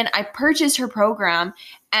 And then I purchased her program,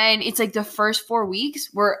 and it's like the first 4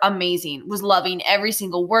 weeks were amazing. Was loving every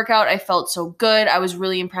single workout. I felt so good. I was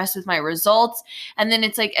really impressed with my results. And then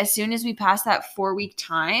it's like as soon as we passed that 4-week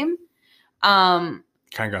time, kind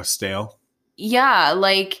of got stale. Yeah,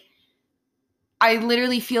 like I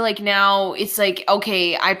literally feel like now it's like,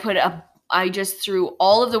 okay, I just threw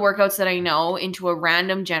all of the workouts that I know into a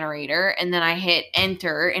random generator, and then I hit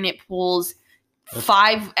enter, and it pulls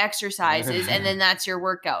 5 exercises, and then that's your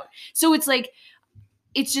workout. So it's like,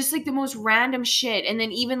 it's just like the most random shit. And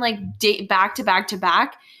then even like back to back to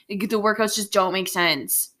back, the workouts just don't make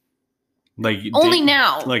sense. Like only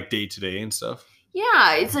now, like day to day and stuff.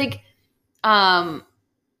 Yeah, it's like,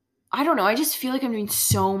 I don't know. I just feel like I'm doing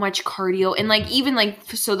so much cardio. And like, even like,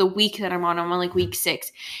 so the week that I'm on like week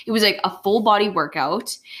 6, it was like a full body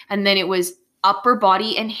workout. And then it was upper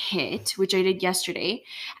body and HIIT, which I did yesterday.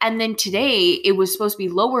 And then today it was supposed to be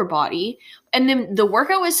lower body. And then the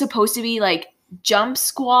workout was supposed to be like jump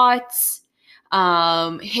squats,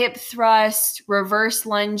 hip thrust, reverse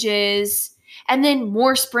lunges, and then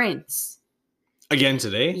more sprints. Again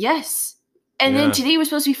today? Yes. And then today was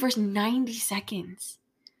supposed to be first 90 seconds.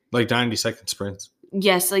 Like 90-second sprints.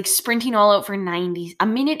 Yes, like sprinting all out for a minute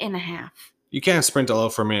and a half. You can't sprint all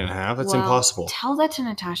out for a minute and a half. That's impossible. Tell that to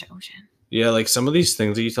Natasha Ocean. Yeah, like some of these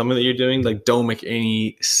things that you tell me that you're doing, like, don't make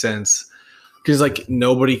any sense. Because, like,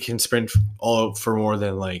 nobody can sprint all out for more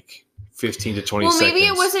than, like, 15 to 20 seconds. Well, maybe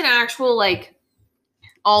it wasn't actual, like,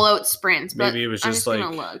 all-out sprints. But maybe it was just like...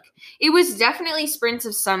 gonna look. It was definitely sprints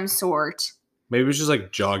of some sort. Maybe it was just,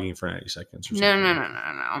 like, jogging for 90 seconds or something.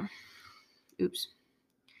 No. Oops.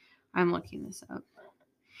 I'm looking this up.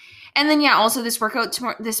 And then, yeah, also this workout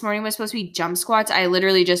this morning was supposed to be jump squats. I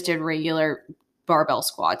literally just did regular barbell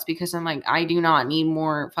squats because I'm like, I do not need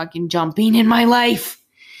more fucking jumping in my life.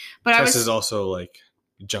 But Tess is also like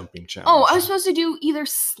jumping challenge. Oh, I was supposed to do either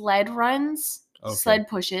sled runs, sled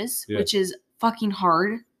pushes, which is fucking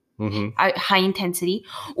hard, high intensity,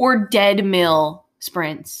 or dead mill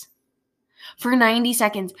sprints for 90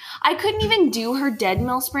 seconds. I couldn't even do her dead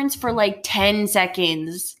mill sprints for like 10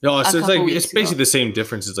 seconds. No, so it's basically the same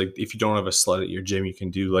difference. It's like if you don't have a sled at your gym, you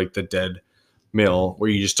can do like the dead mill where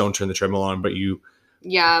you just don't turn the treadmill on, but you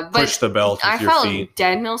push the belt with your feet. Like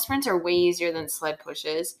dead mill sprints are way easier than sled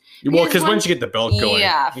pushes. Well, because once you get the belt going,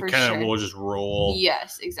 you kind of will just roll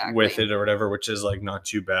with it or whatever, which is like not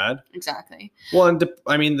too bad. Exactly. Well, and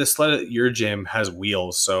I mean, the sled at your gym has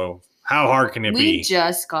wheels, so how hard can it be? We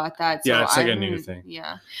just got that. So it's like a new thing.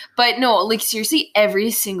 Yeah. But no, like seriously, every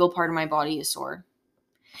single part of my body is sore.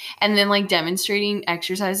 And then like demonstrating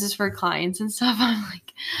exercises for clients and stuff, I'm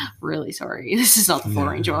like, really sorry. This is not the full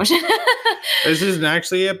range of motion. This isn't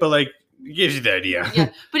actually it, but like it gives you the idea. Yeah.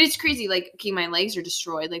 But it's crazy. Like, okay, my legs are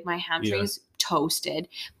destroyed. Like my hamstrings toasted.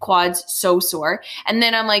 Quads so sore. And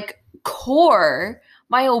then I'm like, core,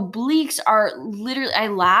 my obliques are literally, I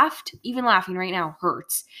laughed. Even laughing right now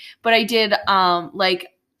hurts. But I did like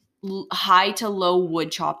high to low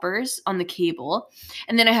wood choppers on the cable,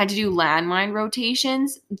 and then I had to do landmine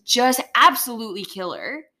rotations, just absolutely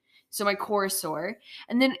killer. So my core is sore.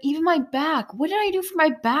 And then even my back, what did I do for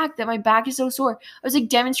my back that my back is so sore? I was like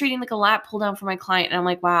demonstrating like a lat pull down for my client, and I'm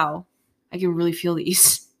like, wow, I can really feel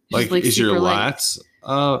these. Like is your lats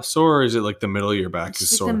sore, or is it like the middle of your back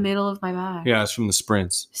is sore? The middle of my back. Yeah, it's from the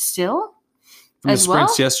sprints. Still? From the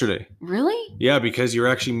sprints yesterday. Really? Yeah, because you're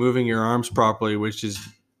actually moving your arms properly, which is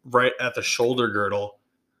right at the shoulder girdle,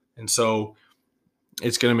 and so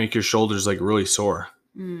it's gonna make your shoulders like really sore.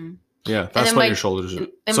 Yeah, that's why your shoulders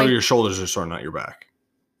are your shoulders are sore, not your back.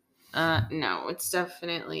 No, it's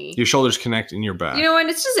definitely your shoulders connect in your back. You know what?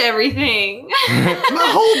 It's just everything. The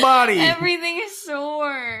whole body. Everything is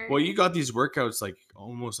sore. Well, you got these workouts like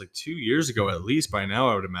almost like 2 years ago, at least by now,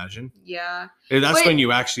 I would imagine. Yeah. That's when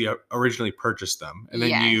you actually originally purchased them, and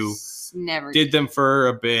then you never did them for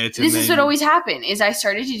a bit. This is what always happened is I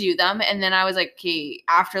started to do them, and then I was like, okay,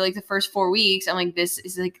 after like the first 4 weeks, I'm like, this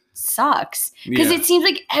is like sucks because it seems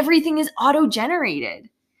like everything is auto-generated.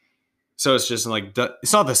 So it's just like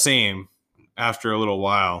it's not the same after a little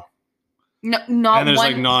while. No, not and there's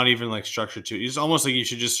like not even like structure to it. It's almost like you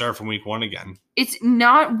should just start from week 1 again. It's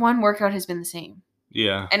not one workout has been the same.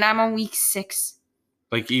 Yeah. And I'm on week 6.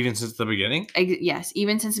 Like even since the beginning? Yes.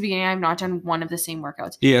 Even since the beginning, I've not done one of the same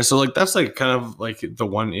workouts. Yeah. So like that's like kind of like the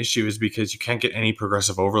one issue is because you can't get any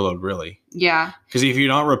progressive overload really. Yeah. Because if you're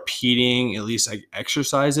not repeating at least like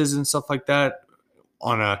exercises and stuff like that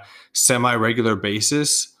on a semi-regular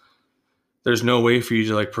basis, there's no way for you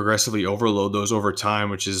to like progressively overload those over time,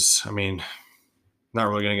 which is, I mean, not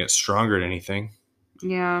really going to get stronger at anything.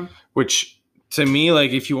 Yeah. Which to me,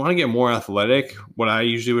 like if you want to get more athletic, what I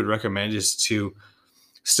usually would recommend is to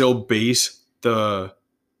still base the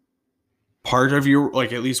part of your,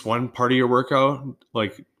 like at least one part of your workout,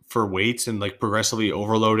 like for weights and like progressively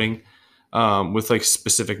overloading with like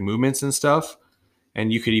specific movements and stuff.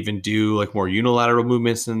 And you could even do like more unilateral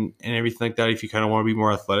movements and everything like that if you kind of want to be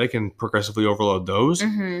more athletic and progressively overload those.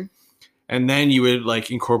 Mm-hmm. And then you would like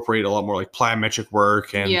incorporate a lot more like plyometric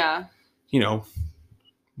work and, you know,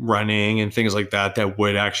 running and things like that that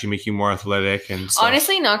would actually make you more athletic and stuff.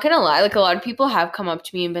 Honestly, not gonna lie, like a lot of people have come up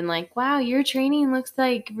to me and been like, wow, your training looks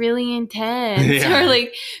like really intense. Or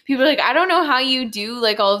like people are like, I don't know how you do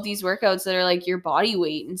like all of these workouts that are like your body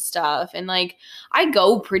weight and stuff. And like I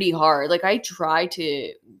go pretty hard. Like I try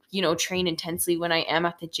to, you know, train intensely when I am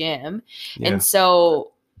at the gym. And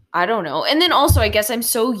so I don't know. And then also, I guess I'm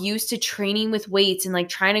so used to training with weights and like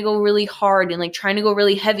trying to go really hard and like trying to go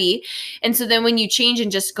really heavy. And so then when you change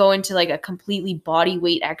and just go into like a completely body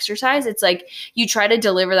weight exercise, it's like you try to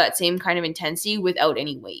deliver that same kind of intensity without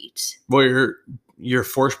any weight. Well, your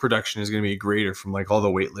force production is going to be greater from like all the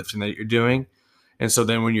weightlifting that you're doing. And so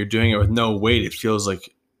then when you're doing it with no weight, it feels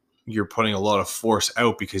like you're putting a lot of force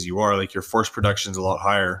out because you are like your force production is a lot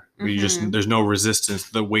higher. Mm-hmm. You just, there's no resistance.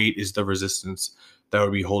 The weight is the resistance that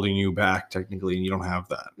would be holding you back technically, and you don't have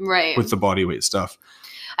that with the body weight stuff.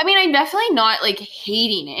 I mean, I'm definitely not like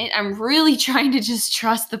hating it. I'm really trying to just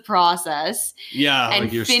trust the process. Yeah, and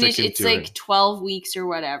like you're finish. It's like 12 weeks or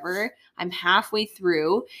whatever. I'm halfway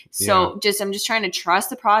through, so I'm just trying to trust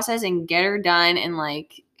the process and get her done and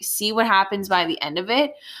like see what happens by the end of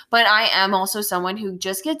it. But I am also someone who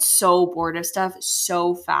just gets so bored of stuff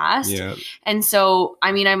so fast. Yeah. And so,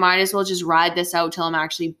 I mean, I might as well just ride this out till I'm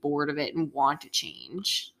actually bored of it and want to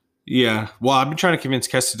change. Yeah. Well, I've been trying to convince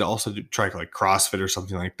Kessie to also try like CrossFit or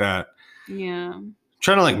something like that. Yeah.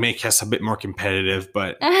 trying to like make Kess a bit more competitive,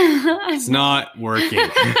 but it's not working.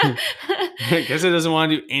 Kessa doesn't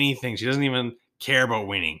want to do anything. She doesn't even care about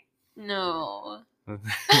winning. No.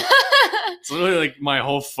 It's literally like my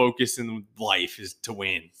whole focus in life is to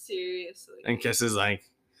win. Seriously. And Kessa's like,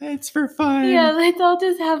 it's for fun. Yeah, let's all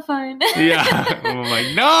just have fun. Yeah. And I'm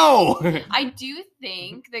like, no. I do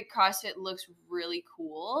think that CrossFit looks really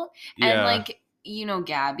cool. Yeah. And like, you know,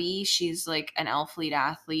 Gabby, she's like an Elfleet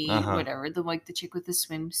athlete, whatever, the chick with the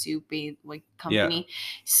swimsuit company. Yeah.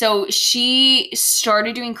 So she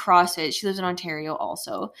started doing CrossFit. She lives in Ontario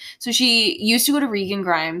also. So she used to go to Regan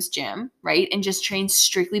Grimes gym, right? And just train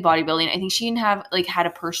strictly bodybuilding. I think she even had a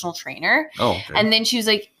personal trainer. Oh, okay. And then she was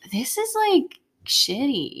like, this is like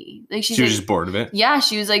shitty. Like she was just bored of it. Yeah,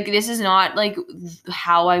 she was like, this is not like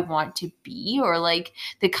how I want to be, or like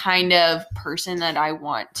the kind of person that I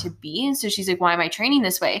want to be. And so she's like, why am I training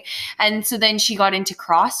this way? And so then she got into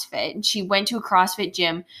CrossFit, and she went to a CrossFit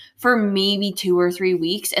gym for maybe 2 or 3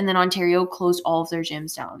 weeks, and then Ontario closed all of their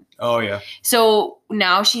gyms down. Oh yeah. So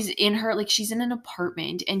now she's in an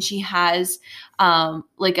apartment, and she has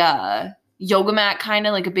like a yoga mat, kind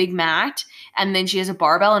of like a big mat, and then she has a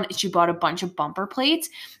barbell, and she bought a bunch of bumper plates.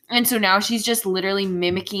 And so now she's just literally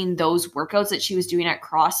mimicking those workouts that she was doing at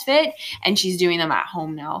CrossFit, and she's doing them at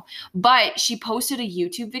home now. But she posted a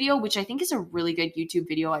YouTube video, which I think is a really good YouTube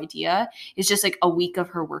video idea. It's just like a week of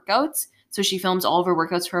her workouts. So she films all of her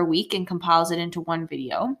workouts for a week and compiles it into one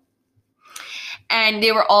video. And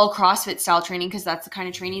they were all CrossFit style training, because that's the kind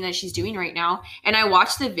of training that she's doing right now. And I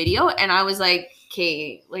watched the video and I was like,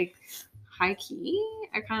 okay, like high key.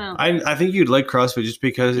 I think you'd like CrossFit just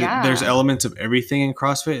because there's elements of everything in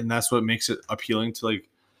CrossFit, and that's what makes it appealing to like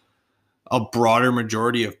a broader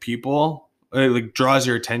majority of people. It like draws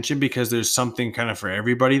your attention because there's something kind of for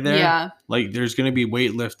everybody there. Yeah. Like there's going to be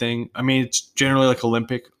weightlifting. I mean, it's generally like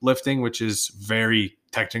Olympic lifting, which is very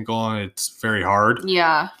technical and it's very hard.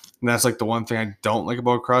 Yeah. And that's like the one thing I don't like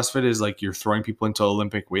about CrossFit is like you're throwing people into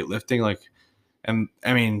Olympic weightlifting. Like, and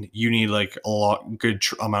I mean, you need like a good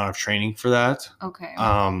amount of training for that. Okay.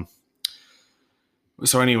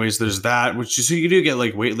 So anyways, there's that, so you do get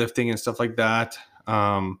like weightlifting and stuff like that.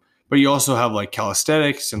 But you also have like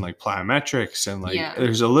calisthenics and like plyometrics and like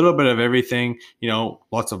there's a little bit of everything, you know,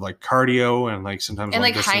 lots of like cardio and like sometimes and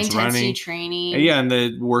like high intensity training. And and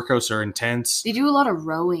the workouts are intense. They do a lot of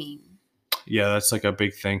rowing. Yeah, that's like a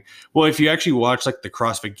big thing. Well, if you actually watch like the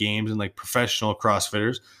CrossFit Games and like professional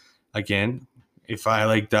CrossFitters, again, if I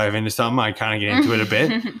like dive into something, I kind of get into it a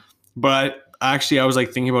bit. But actually, I was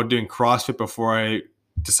like thinking about doing CrossFit before I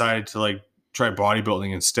decided to like try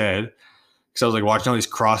bodybuilding instead. Because I was like watching all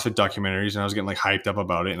these CrossFit documentaries and I was getting like hyped up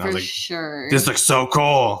about it. And I was like, this looks so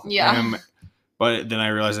cool. Yeah. But then I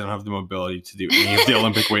realized I don't have the mobility to do any of the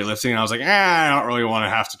Olympic weightlifting. And I was like, I don't really want to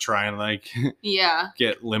have to try and like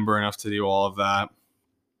get limber enough to do all of that.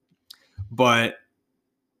 But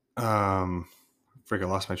I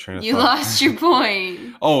lost my train of thought. You lost your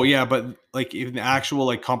point. Oh yeah, but like in the actual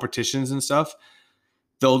like competitions and stuff,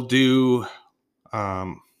 they'll do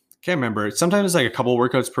can't remember. Sometimes it's like a couple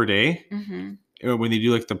workouts per day when they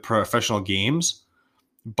do like the professional games,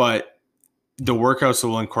 but the workouts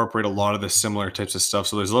will incorporate a lot of the similar types of stuff.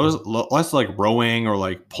 So there's lots of like rowing or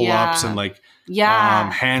like pull-ups and like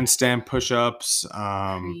handstand push-ups.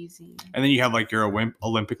 Crazy. And then you have like your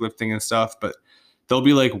Olympic lifting and stuff, but there'll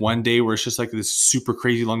be like one day where it's just like this super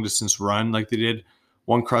crazy long distance run. Like they did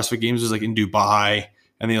one CrossFit Games was like in Dubai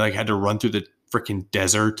and they like had to run through the freaking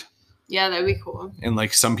desert. Yeah, that'd be cool. And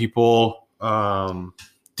like some people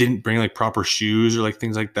didn't bring like proper shoes or like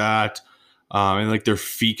things like that. And like their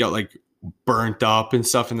feet got like burnt up and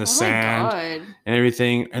stuff in the sand and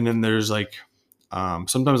everything. And then there's like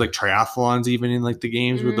sometimes like triathlons even in like the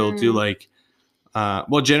games where they'll do like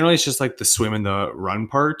well, generally it's just like the swim and the run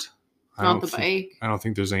part. Not the bike. I don't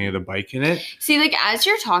think there's any of the bike in it. See, like as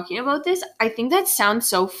you're talking about this, I think that sounds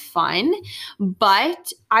so fun,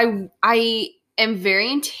 but I am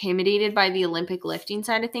very intimidated by the Olympic lifting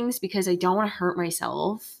side of things because I don't want to hurt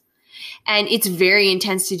myself. And it's very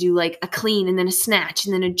intense to do like a clean and then a snatch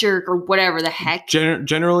and then a jerk or whatever the heck.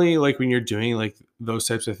 Generally, like when you're doing like those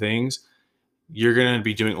types of things, you're going to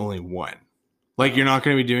be doing only one. Like you're not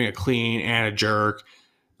going to be doing a clean and a jerk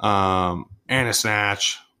and a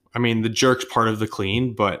snatch. I mean, the jerk's part of the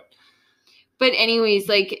clean, but anyways,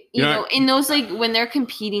 like, you know, in those, like, when they're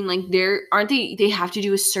competing, like, they have to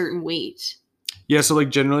do a certain weight. Yeah. So, like,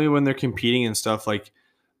 generally when they're competing and stuff, like,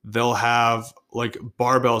 they'll have, like,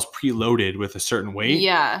 barbells preloaded with a certain weight.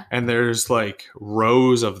 Yeah. And there's, like,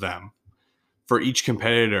 rows of them for each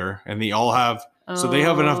competitor. And they all have, so they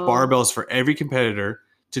have enough barbells for every competitor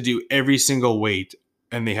to do every single weight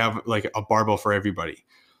and they have like a barbell for everybody.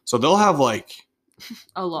 So they'll have like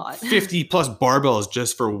a lot, 50 plus barbells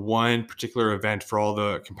just for one particular event for all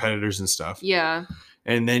the competitors and stuff. Yeah.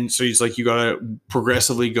 And then, so it's like, you got to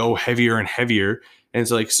progressively go heavier and heavier. And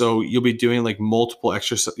it's like, so you'll be doing like multiple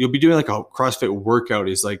exercises. You'll be doing like a CrossFit workout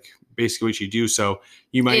is like basically what you do. So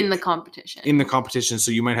you might in the competition.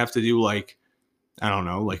 So you might have to do like, I don't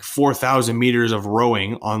know, like 4,000 meters of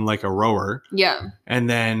rowing on like a rower. Yeah. And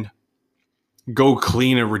then go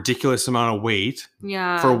clean a ridiculous amount of weight.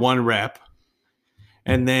 Yeah. For 1 rep.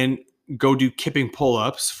 And then go do kipping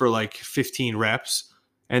pull-ups for like 15 reps.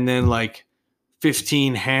 And then like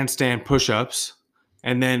 15 handstand push-ups.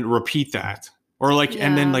 And then repeat that. Or like,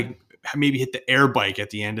 and then like maybe hit the air bike at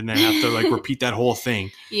the end and then have to like repeat that whole thing.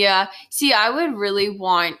 Yeah. See, I would really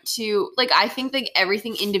want to, like, I think like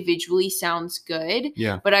everything individually sounds good.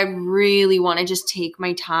 Yeah. But I really want to just take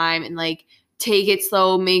my time and like take it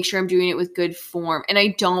slow, make sure I'm doing it with good form. And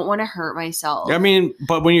I don't want to hurt myself. I mean,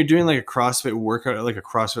 but when you're doing like a CrossFit workout, like a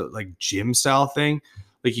CrossFit like gym style thing,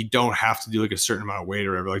 like you don't have to do like a certain amount of weight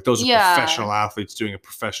or whatever. Like those are professional athletes doing a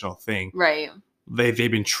professional thing. Right.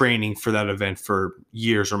 They've been training for that event for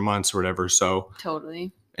years or months or whatever. So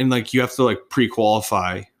totally. And like you have to like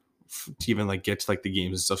pre-qualify to even like get to like the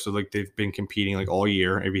games and stuff. So like they've been competing like all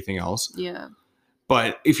year, everything else. Yeah.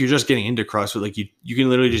 But if you're just getting into CrossFit, like you can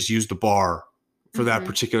literally just use the bar for that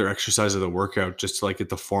particular exercise of the workout just to like get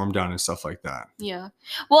the form down and stuff like that. Yeah.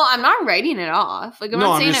 Well, I'm not writing it off. Like I'm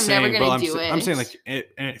not saying I'm never going to do it. I'm saying like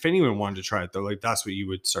if anyone wanted to try it though, like that's what you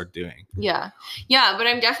would start doing. Yeah. Yeah. But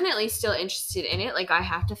I'm definitely still interested in it. Like I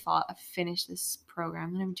have to finish this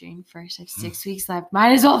program that I'm doing first. I have 6 weeks left.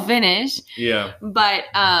 Might as well finish. Yeah. But,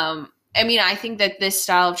 I mean, I think that this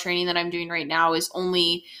style of training that I'm doing right now is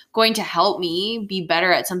only going to help me be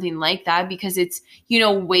better at something like that because it's,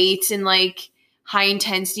 weights and like high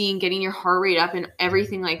intensity and getting your heart rate up and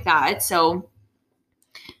everything like that. So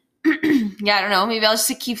yeah, I don't know. Maybe I'll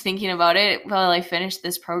just keep thinking about it while I finish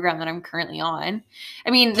this program that I'm currently on.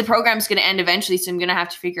 I mean, the program's going to end eventually, so I'm going to have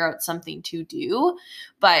to figure out something to do.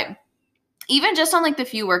 But even just on like the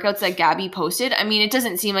few workouts that Gabby posted, I mean, it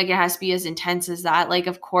doesn't seem like it has to be as intense as that. Like,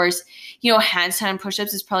 of course, handstand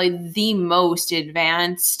push-ups is probably the most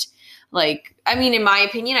advanced. Like, I mean, in my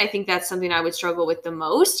opinion, I think that's something I would struggle with the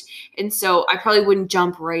most. And so I probably wouldn't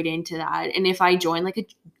jump right into that. And if I joined like a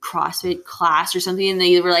CrossFit class or something and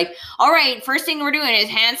they were like, all right, first thing we're doing is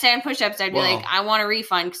handstand push-ups, I'd be like, I want a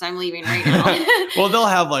refund because I'm leaving right now. Well, they'll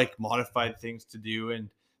have like modified things to do. And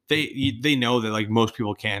they know that like most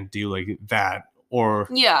people can't do like that or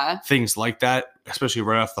things like that, especially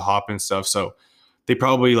right off the hop and stuff. So they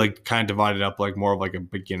probably like kind of divided up like more of like a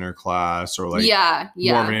beginner class or like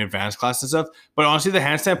more of an advanced class and stuff. But honestly, the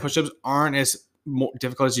handstand push-ups aren't as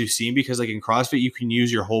difficult as you've seen because like in CrossFit, you can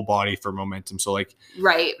use your whole body for momentum. So like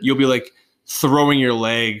you'll be like throwing your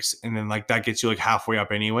legs and then like that gets you like halfway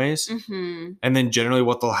up anyways. Mm-hmm. And then generally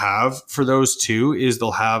what they'll have for those two is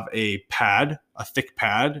they'll have a thick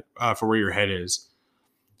pad for where your head is.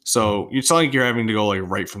 So it's not like you're having to go like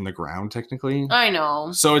right from the ground technically. I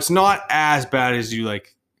know. So it's not as bad as you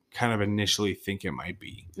like kind of initially think it might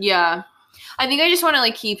be. Yeah. I think I just want to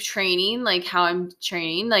like keep training like how I'm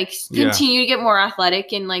training, like continue to get more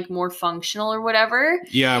athletic and like more functional or whatever.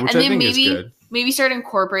 Yeah, which I think is good. Maybe start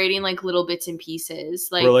incorporating like little bits and pieces.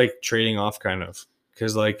 Like we're like trading off kind of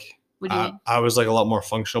because like I was like a lot more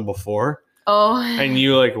functional before. Oh. And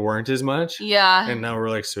you like weren't as much. Yeah. And now we're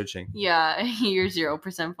like switching. Yeah. You're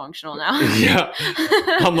 0% functional now. Yeah.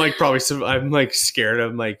 I'm like I'm like scared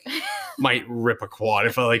of like might rip a quad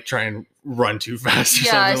if I like try and run too fast or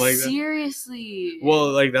something like that. Seriously.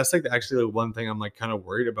 Well, like that's like actually the one thing I'm like kind of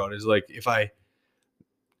worried about is like if I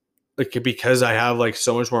like because I have like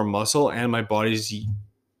so much more muscle and my body's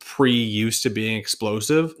used to being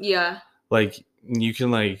explosive. Yeah. Like you can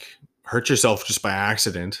like hurt yourself just by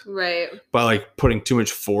accident, right? By like putting too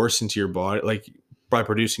much force into your body, like by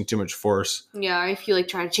producing too much force. Yeah, if you like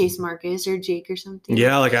try to chase Marcus or Jake or something.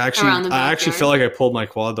 Yeah, like I actually feel like I pulled my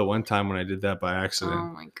quad the one time when I did that by accident. Oh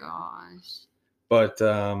my gosh! But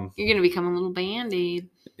you're gonna become a little Band-Aid.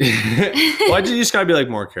 Well, I just gotta be like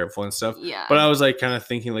more careful and stuff. Yeah. But I was like kind of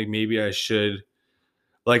thinking like maybe I should,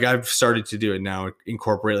 like I've started to do it now,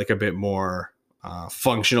 incorporate like a bit more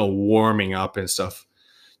functional warming up and stuff.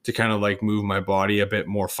 To kind of like move my body a bit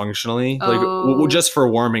more functionally, like just for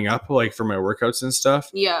warming up, like for my workouts and stuff.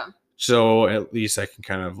 Yeah. So at least I can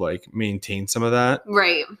kind of like maintain some of that.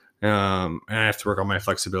 Right. And I have to work on my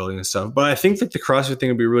flexibility and stuff. But I think that the CrossFit thing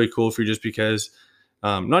would be really cool for you just because,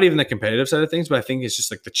 not even the competitive side of things, but I think it's just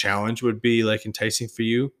like the challenge would be like enticing for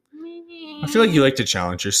you. I feel like you like to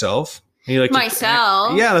challenge yourself. And you like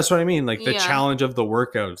myself. Yeah, that's what I mean. Like the Yeah. challenge of the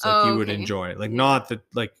workouts, like you would Okay. enjoy. Like Yeah. not the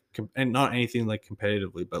like and not anything like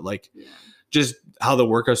competitively, but like Yeah. just how the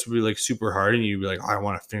workouts would be like super hard and you'd be like, oh, I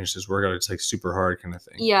want to finish this workout. It's like super hard kind of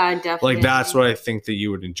thing. Yeah, definitely. Like that's what I think that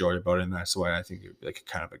you would enjoy about it. And that's why I think it would be like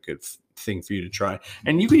kind of a good thing for you to try.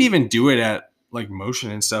 And you could even do it at like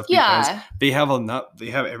Motion and stuff because they have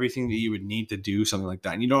everything that you would need to do something like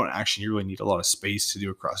that. And you don't actually really need a lot of space to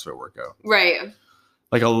do a CrossFit workout. Right.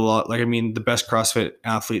 Like a lot, like, I mean, the best CrossFit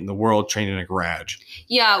athlete in the world trained in a garage.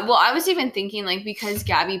 Yeah. Well, I was even thinking like, because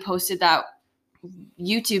Gabby posted that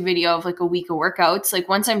YouTube video of like a week of workouts, like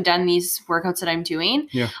once I'm done these workouts that I'm doing,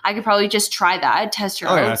 I could probably just try that, test her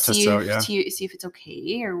out, see if it's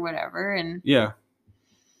okay or whatever. And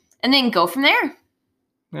then go from there.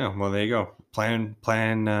 Yeah. Well, there you go. Plan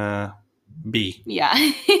B. Yeah.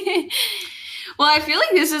 Well, I feel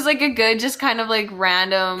like this is like a good, just kind of like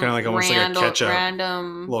random, kind of like almost like a catch up,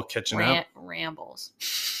 random, little catching up rambles.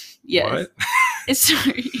 Yes. What?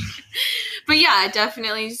 Sorry. But yeah,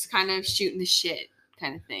 definitely just kind of shooting the shit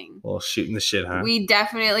kind of thing. Well, shooting the shit, huh? We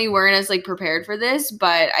definitely weren't as like prepared for this,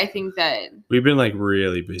 but I think that we've been like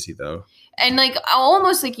really busy though. And like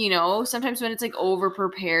almost like, you know, sometimes when it's like over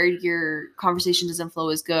prepared, your conversation doesn't flow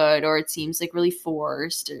as good, or it seems like really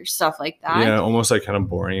forced or stuff like that. Yeah, almost like kind of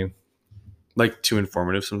boring. Like too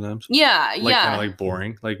informative sometimes. Yeah, like, kind of like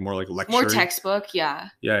boring, like more like lecture. More textbook, yeah.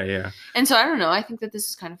 Yeah. And so I don't know. I think that this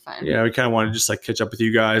is kind of fun. Yeah, we kind of want to just like catch up with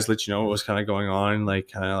you guys, let you know what was kind of going on,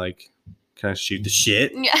 like kind of shoot the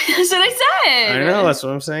shit. Yeah, that's what I said. I know, that's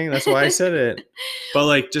what I'm saying. That's why I said it. But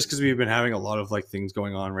like, just because we've been having a lot of like things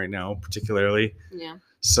going on right now, particularly. Yeah.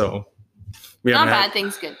 So we not bad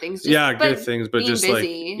things, good things. Just, good things, but just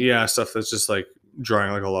busy. like stuff that's just like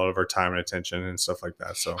drawing like a lot of our time and attention and stuff like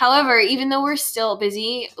that. So however, even though we're still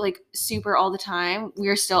busy like super all the time,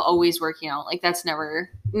 we're still always working out. Like that's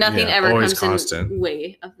nothing ever comes constant. In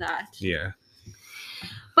way of that. Yeah.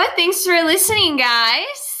 But thanks for listening,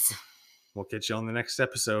 guys. We'll catch you on the next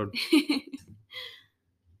episode.